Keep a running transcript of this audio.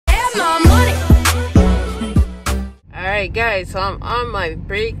Alright guys, so I'm on my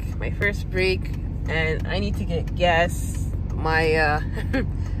break, my first break, and I need to get gas. My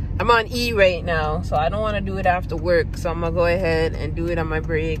I'm on E right now, so I don't want to do it after work, so I'm gonna go ahead and do it on my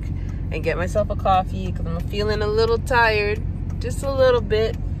break and get myself a coffee because I'm feeling a little tired, just a little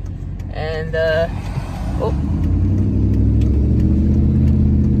bit. And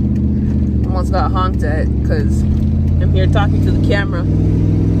almost got honked at because I'm here talking to the camera.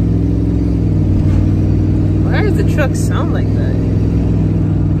 Why does the truck sound like that?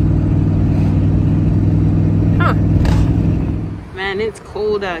 Huh. Man, it's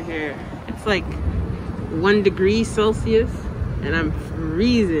cold out here. It's like 1 degree Celsius and I'm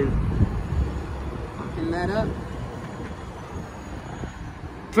freezing. Popping that up.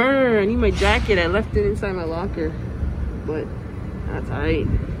 Brr, I need my jacket. I left it inside my locker. But that's alright.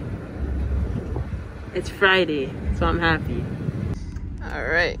 It's Friday, so I'm happy.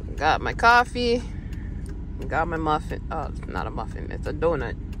 Alright, got my coffee. Got my muffin. Oh, it's not a muffin, it's a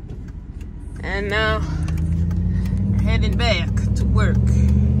donut. And now we're heading back to work.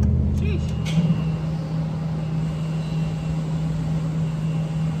 Sheesh.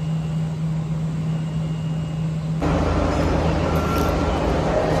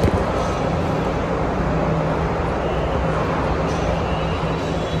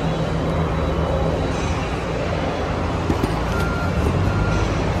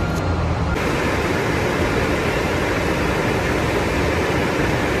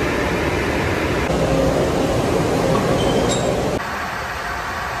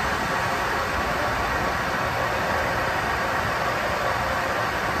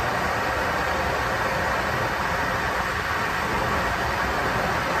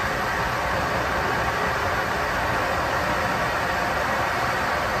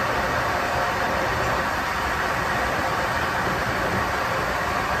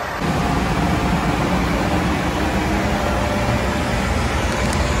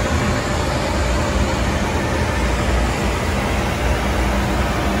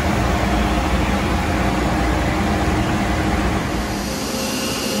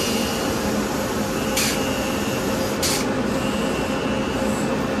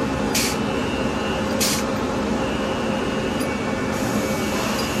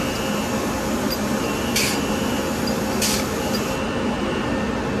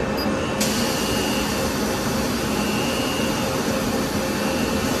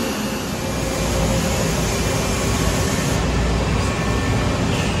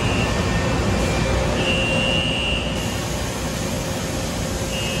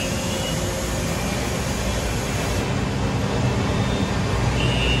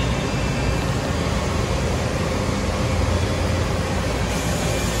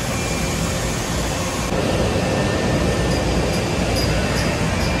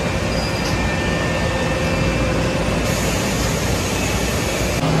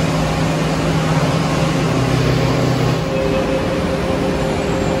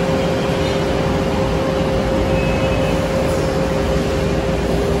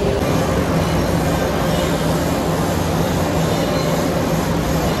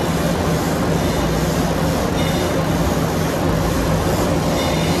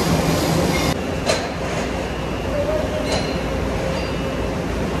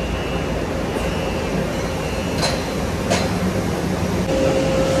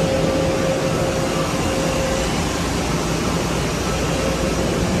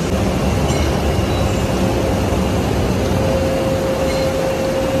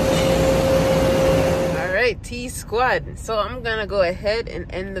 T squad. So I'm gonna go ahead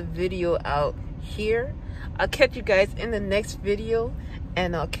and end the video out here. I'll catch you guys in the next video,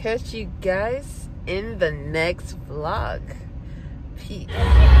 and I'll catch you guys in the next vlog. Peace.